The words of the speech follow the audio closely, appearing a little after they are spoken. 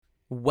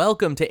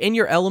Welcome to In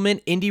Your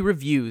Element Indie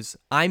Reviews.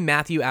 I'm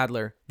Matthew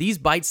Adler. These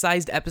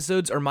bite-sized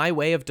episodes are my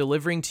way of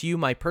delivering to you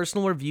my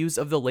personal reviews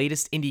of the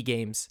latest indie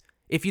games.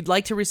 If you'd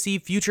like to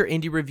receive future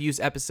Indie Reviews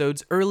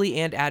episodes early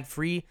and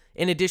ad-free,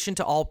 in addition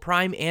to all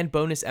Prime and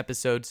bonus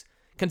episodes,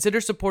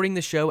 consider supporting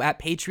the show at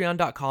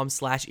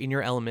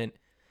patreon.com/inyourelement.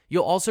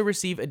 You'll also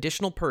receive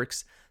additional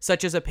perks,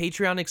 such as a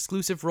Patreon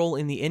exclusive role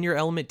in the In Your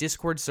Element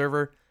Discord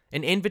server,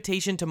 an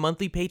invitation to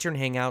monthly patron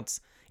hangouts,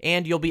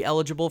 and you'll be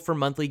eligible for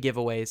monthly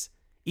giveaways.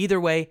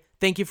 Either way,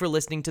 thank you for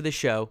listening to the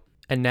show.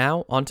 And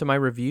now, on to my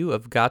review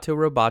of Gato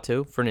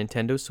Roboto for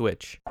Nintendo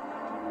Switch.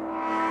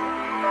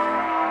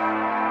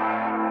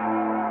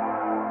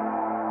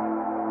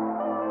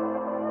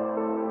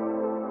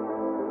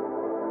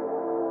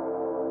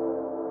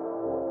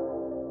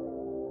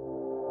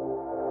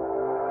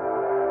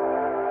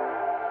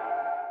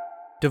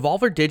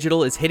 Devolver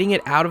Digital is hitting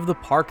it out of the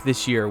park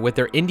this year with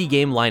their indie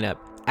game lineup,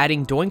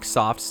 adding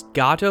Doinksoft's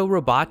Gato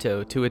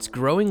Roboto to its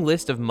growing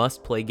list of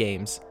must-play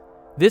games.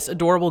 This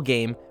adorable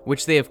game,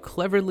 which they have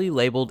cleverly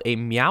labeled a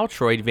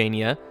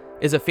Meowtroidvania,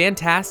 is a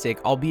fantastic,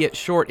 albeit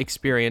short,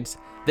 experience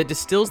that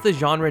distills the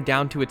genre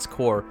down to its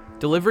core,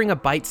 delivering a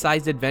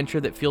bite-sized adventure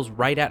that feels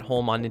right at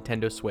home on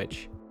Nintendo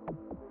Switch.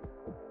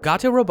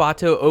 Gato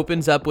Roboto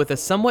opens up with a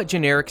somewhat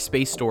generic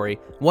space story,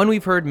 one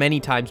we've heard many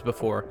times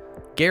before.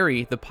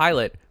 Gary, the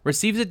pilot,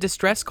 receives a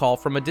distress call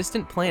from a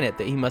distant planet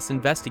that he must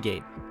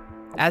investigate.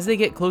 As they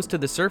get close to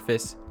the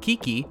surface,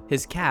 Kiki,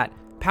 his cat,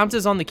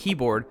 pounces on the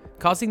keyboard,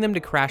 causing them to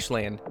crash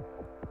land.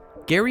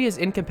 Gary is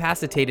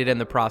incapacitated in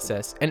the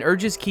process and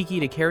urges Kiki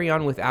to carry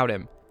on without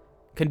him.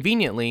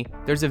 Conveniently,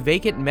 there's a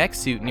vacant mech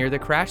suit near the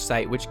crash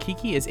site which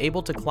Kiki is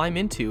able to climb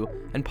into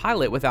and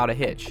pilot without a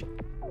hitch.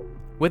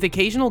 With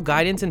occasional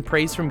guidance and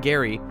praise from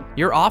Gary,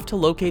 you're off to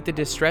locate the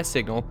distress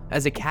signal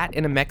as a cat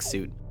in a mech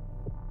suit.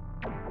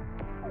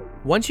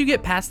 Once you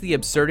get past the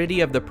absurdity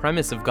of the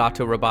premise of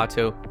Gato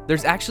Roboto,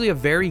 there's actually a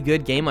very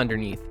good game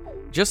underneath.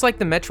 Just like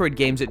the Metroid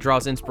games it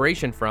draws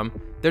inspiration from,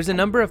 there's a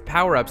number of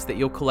power-ups that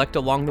you'll collect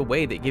along the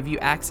way that give you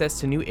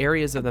access to new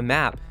areas of the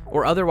map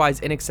or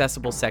otherwise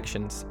inaccessible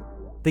sections.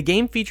 The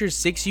game features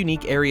 6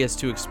 unique areas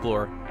to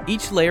explore,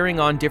 each layering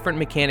on different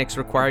mechanics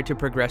required to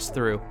progress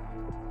through.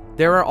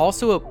 There are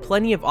also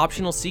plenty of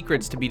optional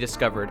secrets to be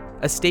discovered,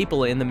 a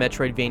staple in the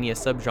Metroidvania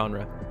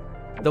subgenre.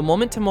 The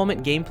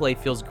moment-to-moment gameplay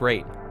feels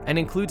great, and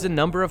includes a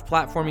number of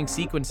platforming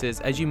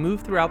sequences as you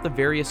move throughout the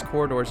various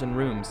corridors and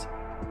rooms.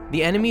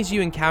 The enemies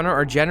you encounter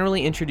are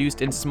generally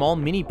introduced in small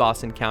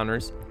mini-boss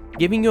encounters,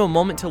 giving you a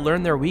moment to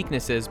learn their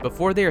weaknesses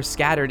before they are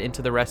scattered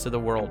into the rest of the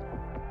world.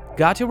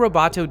 Gato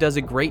Roboto does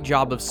a great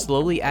job of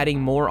slowly adding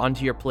more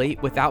onto your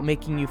plate without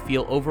making you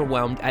feel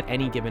overwhelmed at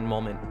any given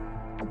moment.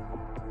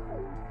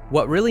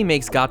 What really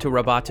makes Gato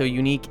Roboto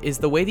unique is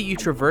the way that you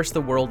traverse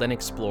the world and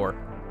explore.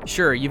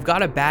 Sure, you've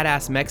got a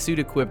badass mech suit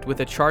equipped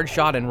with a charge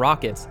shot and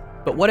rockets,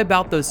 but what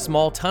about those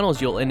small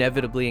tunnels you'll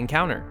inevitably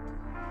encounter?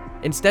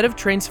 Instead of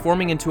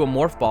transforming into a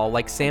morph ball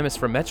like Samus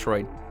from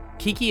Metroid,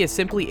 Kiki is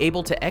simply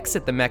able to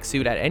exit the mech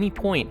suit at any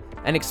point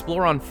and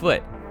explore on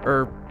foot,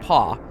 or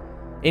paw.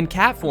 In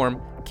cat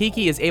form,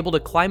 Kiki is able to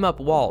climb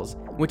up walls,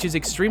 which is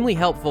extremely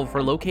helpful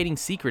for locating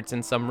secrets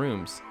in some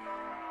rooms.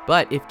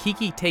 But if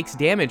Kiki takes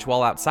damage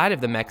while outside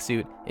of the mech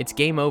suit, it's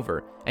game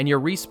over, and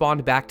you're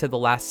respawned back to the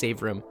last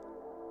save room.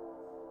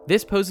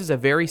 This poses a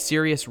very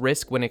serious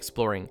risk when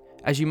exploring,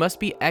 as you must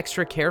be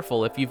extra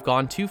careful if you've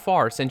gone too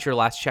far since your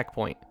last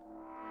checkpoint.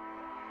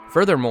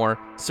 Furthermore,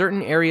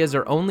 certain areas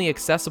are only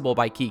accessible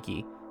by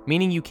Kiki,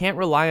 meaning you can't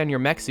rely on your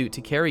mech suit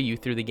to carry you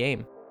through the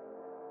game.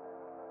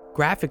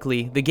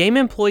 Graphically, the game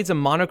employs a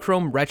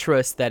monochrome retro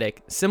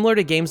aesthetic, similar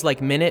to games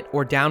like Minute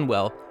or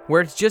Downwell,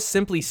 where it's just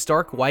simply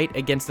stark white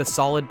against a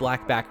solid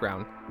black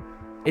background.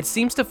 It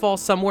seems to fall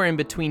somewhere in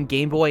between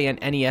Game Boy and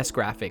NES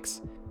graphics.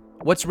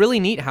 What's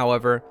really neat,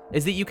 however,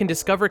 is that you can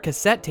discover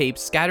cassette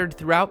tapes scattered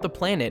throughout the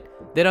planet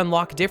that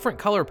unlock different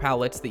color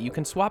palettes that you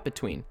can swap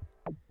between.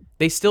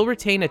 They still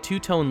retain a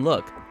two-tone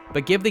look,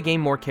 but give the game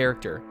more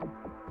character.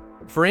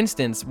 For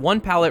instance, one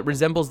palette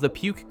resembles the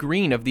puke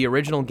green of the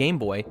original Game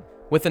Boy,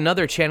 with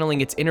another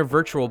channeling its inner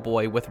Virtual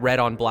Boy with red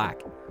on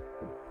black.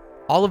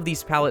 All of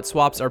these palette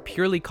swaps are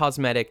purely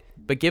cosmetic,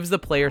 but gives the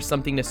player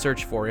something to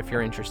search for if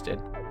you're interested.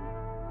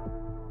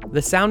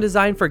 The sound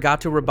design for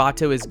Gato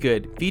Roboto is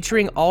good,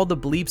 featuring all the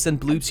bleeps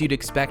and bloops you'd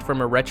expect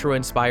from a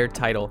retro-inspired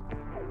title.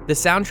 The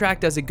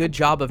soundtrack does a good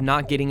job of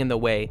not getting in the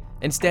way,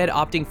 instead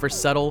opting for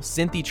subtle,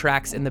 synthy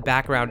tracks in the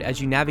background as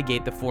you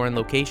navigate the foreign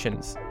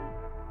locations.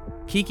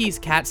 Kiki's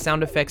cat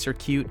sound effects are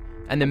cute,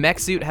 and the mech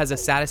suit has a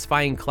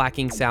satisfying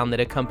clacking sound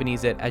that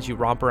accompanies it as you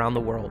romp around the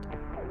world.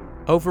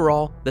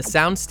 Overall, the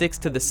sound sticks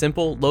to the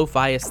simple,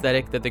 lo-fi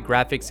aesthetic that the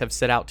graphics have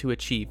set out to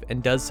achieve,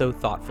 and does so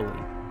thoughtfully.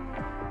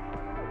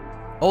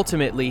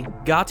 Ultimately,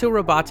 Gato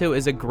Roboto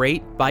is a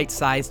great,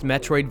 bite-sized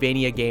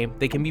Metroidvania game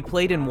that can be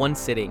played in one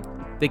sitting.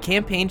 The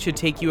campaign should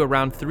take you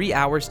around 3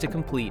 hours to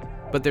complete,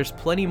 but there's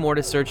plenty more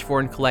to search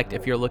for and collect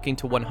if you're looking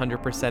to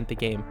 100% the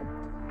game.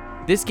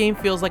 This game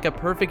feels like a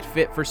perfect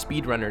fit for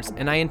speedrunners,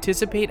 and I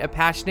anticipate a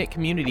passionate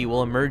community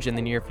will emerge in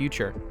the near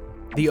future.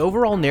 The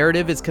overall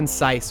narrative is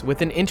concise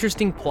with an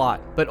interesting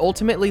plot, but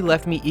ultimately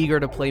left me eager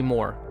to play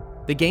more.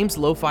 The game's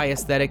lo-fi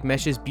aesthetic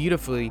meshes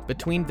beautifully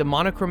between the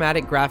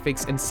monochromatic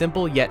graphics and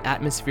simple yet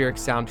atmospheric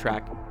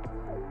soundtrack.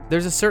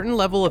 There's a certain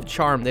level of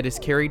charm that is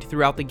carried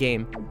throughout the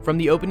game, from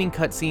the opening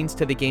cutscenes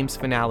to the game's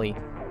finale.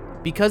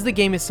 Because the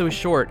game is so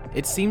short,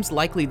 it seems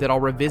likely that I'll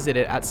revisit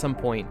it at some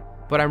point,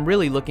 but I'm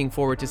really looking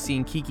forward to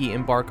seeing Kiki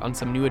embark on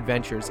some new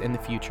adventures in the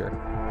future.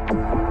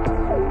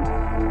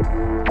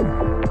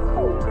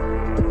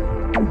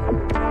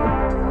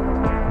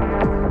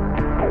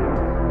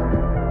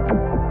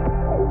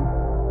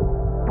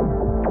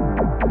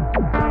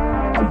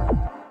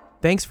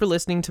 Thanks for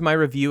listening to my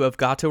review of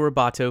Gato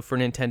Roboto for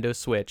Nintendo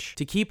Switch.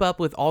 To keep up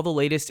with all the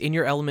latest In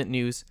Your Element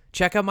news,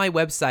 check out my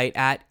website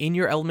at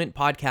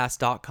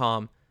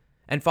inyourelementpodcast.com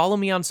and follow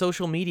me on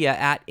social media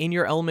at In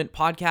Your Element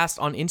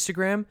Podcast on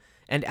Instagram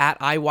and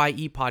at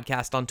IYE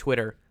Podcast on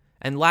Twitter.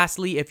 And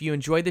lastly, if you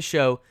enjoyed the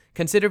show,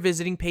 consider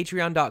visiting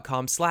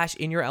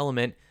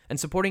patreon.com/inyourelement and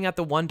supporting at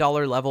the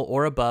 $1 level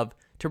or above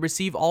to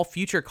receive all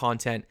future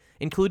content,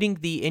 including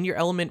the In Your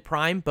Element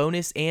Prime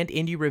bonus and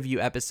indie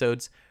review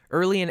episodes,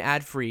 early and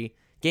ad-free,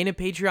 gain a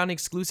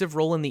Patreon-exclusive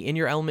role in the In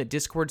Your Element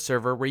Discord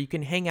server where you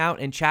can hang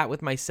out and chat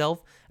with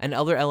myself and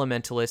other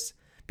elementalists,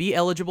 be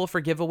eligible for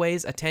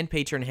giveaways, attend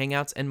Patreon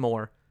hangouts, and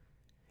more.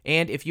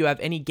 And if you have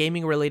any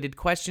gaming-related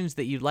questions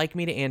that you'd like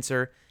me to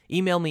answer,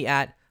 email me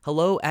at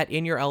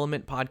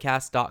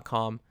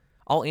hello@inyourelementpodcast.com.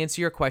 I'll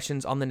answer your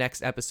questions on the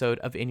next episode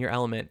of In Your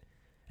Element.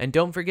 And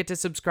don't forget to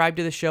subscribe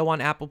to the show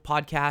on Apple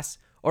Podcasts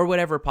or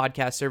whatever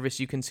podcast service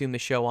you consume the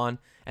show on,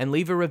 and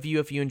leave a review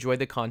if you enjoy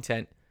the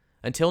content.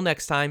 Until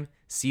next time,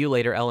 see you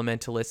later,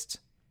 Elementalists.